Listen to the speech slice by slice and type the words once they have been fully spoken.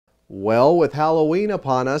Well, with Halloween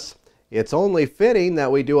upon us, it's only fitting that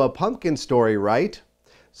we do a pumpkin story, right?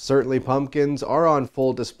 Certainly pumpkins are on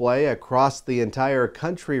full display across the entire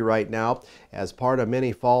country right now as part of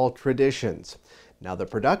many fall traditions. Now, the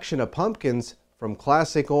production of pumpkins, from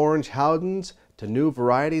classic orange Howdens to new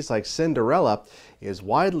varieties like Cinderella, is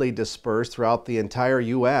widely dispersed throughout the entire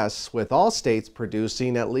U.S., with all states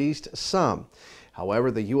producing at least some.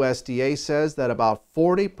 However, the USDA says that about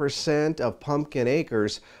 40% of pumpkin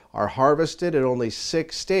acres are harvested in only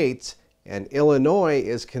 6 states, and Illinois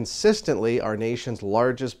is consistently our nation's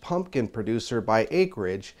largest pumpkin producer by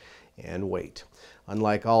acreage and weight.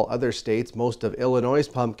 Unlike all other states, most of Illinois'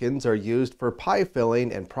 pumpkins are used for pie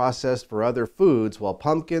filling and processed for other foods, while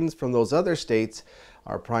pumpkins from those other states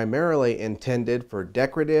are primarily intended for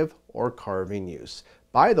decorative or carving use.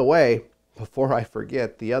 By the way, before I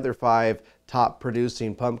forget, the other 5 top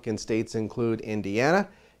producing pumpkin states include Indiana,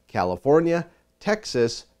 California,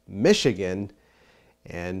 Texas, Michigan,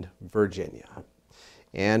 and Virginia.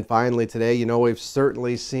 And finally today, we've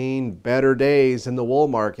certainly seen better days in the wool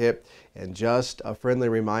market. And just a friendly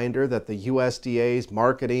reminder that the USDA's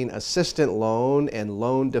Marketing Assistant Loan and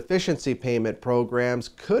Loan Deficiency Payment programs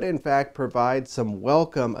could in fact provide some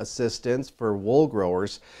welcome assistance for wool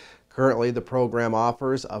growers. Currently, the program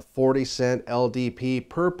offers a 40-cent LDP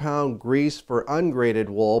per pound grease for ungraded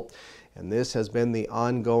wool, and this has been the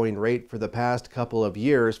ongoing rate for the past couple of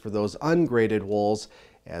years for those ungraded wools,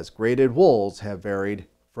 as graded wools have varied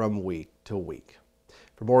from week to week.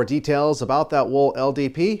 For more details about that wool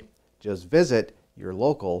LDP, just visit your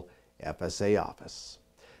local FSA office.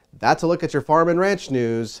 That's a look at your farm and ranch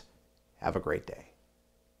news. Have a great day.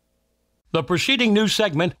 The preceding news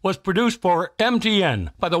segment was produced for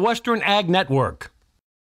MTN by the Western Ag Network.